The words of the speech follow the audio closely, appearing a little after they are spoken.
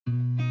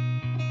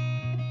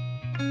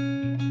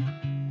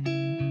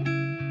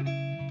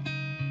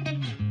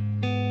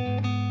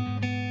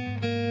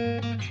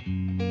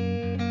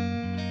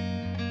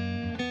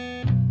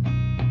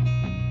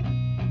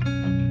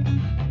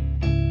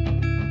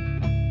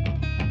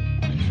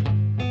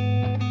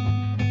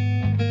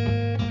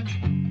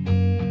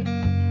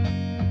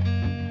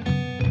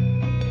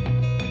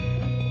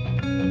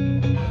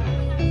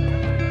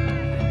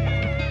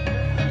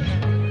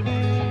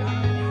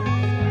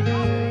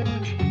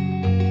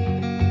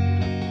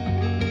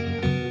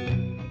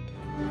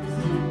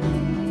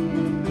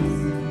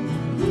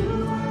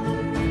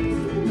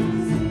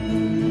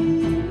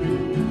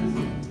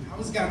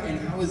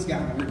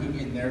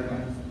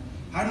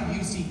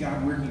see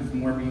God working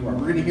from wherever you are?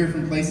 We're going to hear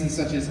from places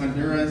such as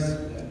Honduras.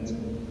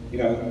 You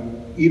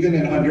know, even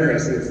in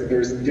Honduras,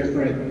 there's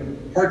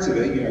different parts of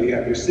it. You know, you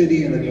have your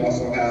city, and then you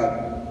also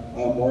have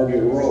more of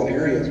your rural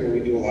areas where we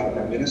do a lot of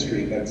our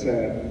ministry. But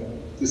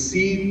to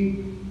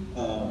see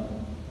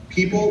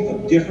people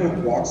of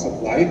different walks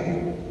of life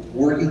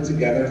working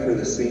together for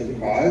the same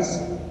cause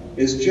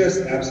is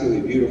just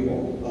absolutely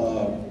beautiful.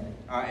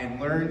 And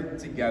learn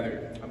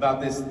together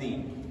about this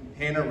theme,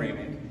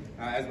 panoramic.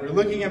 As we're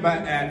looking at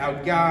how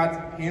God's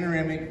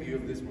panoramic view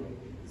of this world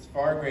is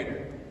far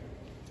greater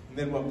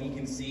than what we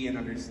can see and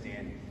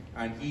understand.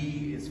 And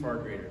He is far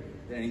greater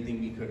than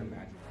anything we could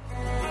imagine.